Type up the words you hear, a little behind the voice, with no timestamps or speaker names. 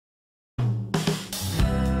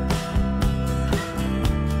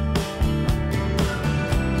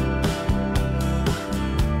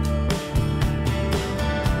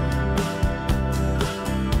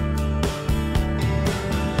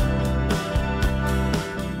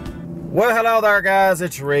Well, hello there, guys.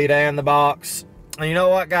 It's Reed and the Box. And you know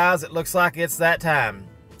what, guys? It looks like it's that time.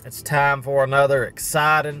 It's time for another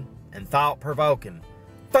exciting and thought-provoking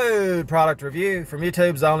food product review from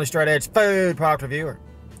YouTube's only straight-edge food product reviewer.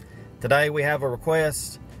 Today we have a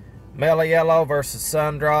request. Mellow versus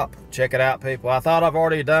Sundrop. Check it out, people. I thought I've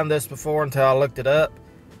already done this before until I looked it up,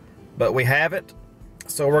 but we haven't.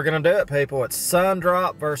 So we're going to do it, people. It's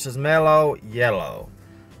Sundrop versus Mellow.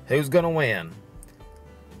 Who's going to win?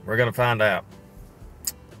 We're going to find out.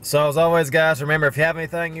 So as always, guys, remember, if you have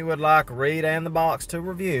anything you would like Reed and the Box to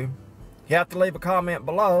review, you have to leave a comment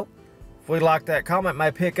below. If we like that comment, may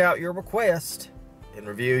pick out your request and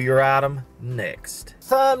review your item next.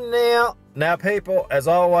 Thumbnail. Now, people, as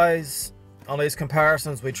always, on these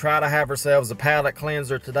comparisons, we try to have ourselves a palate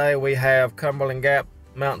cleanser. Today we have Cumberland Gap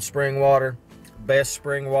Mountain Spring Water. Best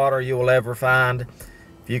spring water you will ever find.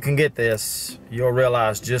 If you can get this, you'll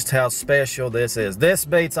realize just how special this is. This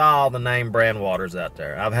beats all the name brand waters out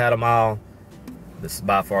there. I've had them all. This is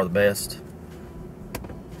by far the best.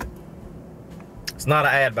 It's not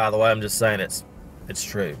an ad, by the way. I'm just saying it's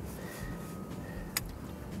true.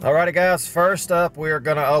 Alrighty, guys. First up, we are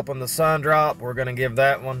going to open the Sundrop. We're going to give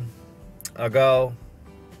that one a go.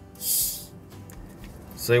 See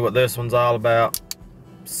what this one's all about.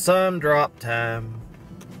 Sundrop time.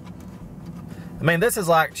 I mean, this is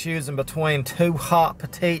like choosing between two hot,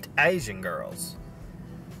 petite Asian girls.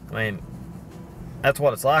 I mean, that's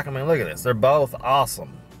what it's like. I mean, look at this. They're both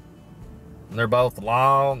awesome. And they're both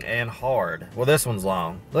long and hard. Well, this one's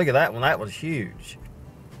long. Look at that one. That one's huge.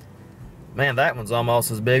 Man, that one's almost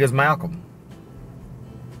as big as Malcolm.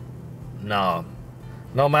 No,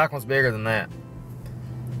 Malcolm's bigger than that.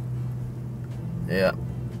 Yeah.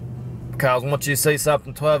 Because once you see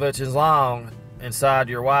something 12 inches long inside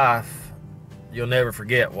your wife, you'll never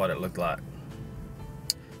forget what it looked like.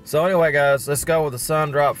 So anyway, guys, let's go with the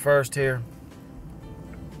Sundrop first here.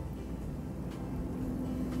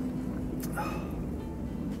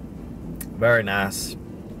 Very nice.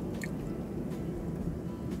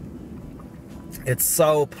 It's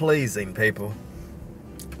so pleasing, people.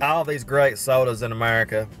 All these great sodas in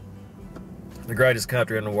America, the greatest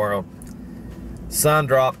country in the world.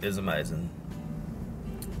 Sundrop is amazing.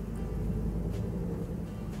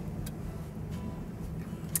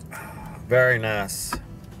 Very nice.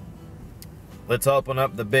 Let's open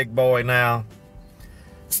up the big boy now.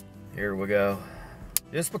 Here we go.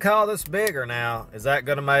 Just because it's bigger now, is that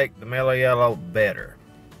going to make the Mellow better?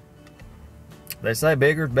 They say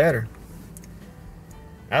bigger is better.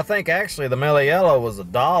 I think actually the Mellow was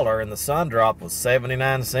 $1 and the Sundrop was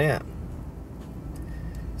 79 cents.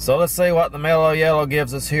 So let's see what the Mellow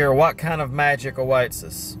gives us here. What kind of magic awaits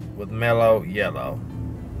us with Mellow?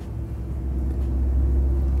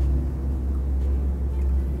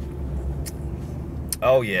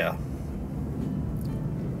 Oh yeah.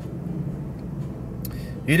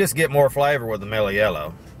 You just get more flavor with the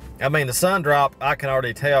Mellow. I mean, the Sundrop, I can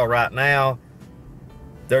already tell right now,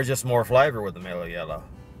 there's just more flavor with the Mellow.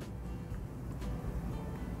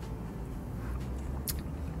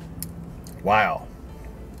 Wow.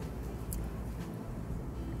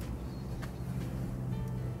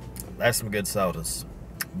 That's some good sodas.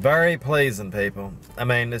 Very pleasing, people. I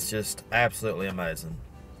mean, it's just absolutely amazing.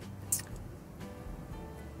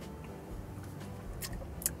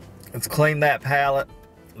 Let's clean that palate.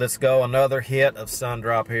 Let's go another hit of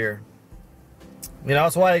Sundrop here. You know,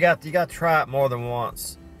 that's why you got to try it more than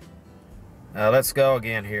once. Let's go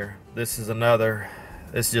again here. This is another.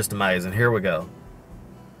 It's just amazing. Here we go.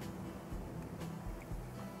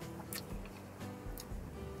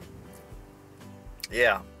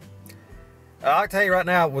 Yeah. I'll tell you right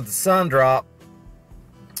now, with the Sundrop,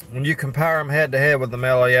 when you compare them head to head with the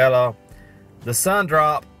Mellow, the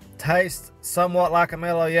Sundrop tastes somewhat like a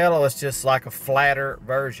Mellow. It's just like a flatter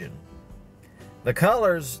version. The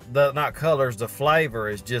colors, the flavor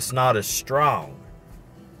is just not as strong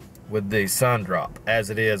with the Sundrop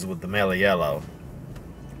as it is with the Mellow.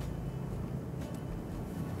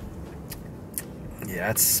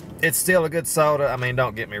 Yeah, it's still a good soda. I mean,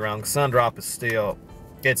 don't get me wrong, Sundrop is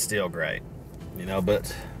still great, you know,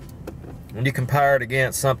 but when you compare it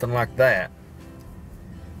against something like that,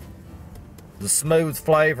 the smooth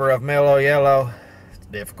flavor of Mellow, it's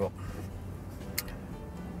difficult.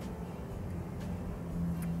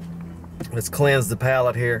 Let's cleanse the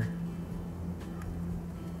palate here.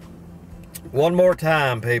 One more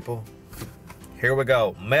time, people. Here we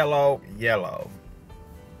go. Mellow.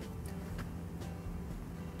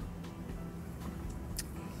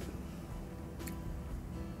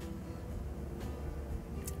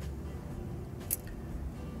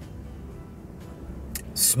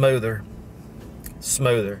 Smoother.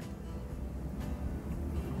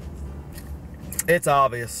 It's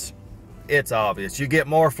obvious. It's obvious. You get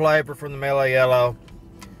more flavor from the Mellow Yellow.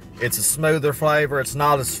 It's a smoother flavor. It's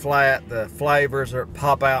not as flat. The flavors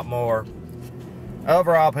pop out more.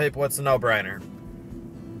 Overall, people, it's a no-brainer.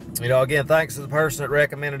 You know, again, thanks to the person that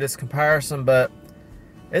recommended this comparison, but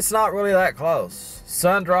it's not really that close.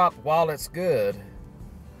 Sundrop, while it's good,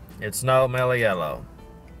 it's no Mellow Yellow.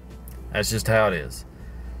 That's just how it is.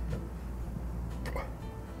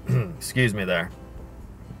 Excuse me there.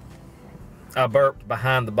 I burped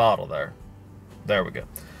behind the bottle there. There we go.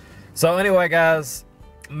 So anyway, guys,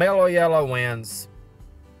 Mellow Yellow wins.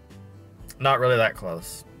 Not really that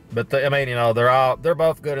close. But I mean, you know, they're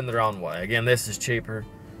both good in their own way. Again, this is cheaper.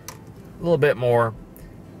 A little bit more.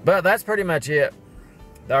 But that's pretty much it.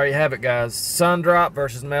 There you have it, guys. Sundrop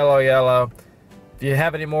versus Mellow Yellow. If you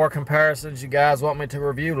have any more comparisons you guys want me to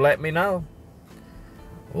review, let me know.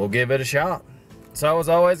 We'll give it a shot. So as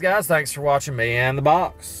always, guys, thanks for watching me and the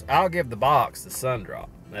box. I'll give the box the Sundrop.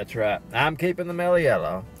 That's right. I'm keeping the Mellow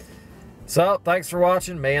Yellow. So thanks for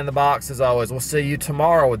watching me and the box as always. We'll see you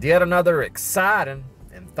tomorrow with yet another exciting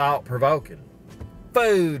and thought-provoking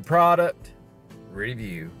food product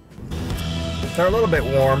review. They're a little bit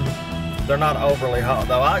warm. They're not overly hot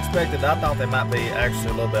though. I thought they might be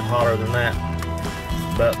actually a little bit hotter than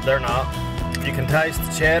that, but they're not. You can taste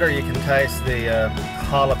the cheddar, you can taste the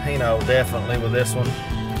jalapeno definitely with this one.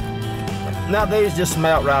 Now these just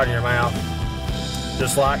melt right in your mouth,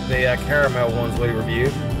 just like the caramel ones we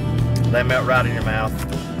reviewed. They melt right in your mouth.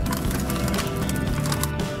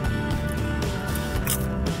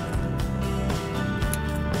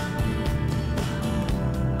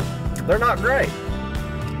 They're not great.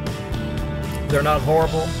 They're not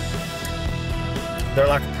horrible. They're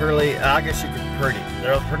like I guess you could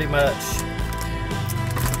they're pretty much,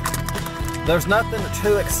 there's nothing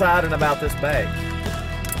too exciting about this bag.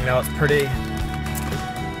 You know, it's pretty,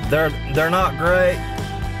 they're not great,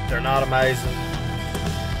 they're not amazing.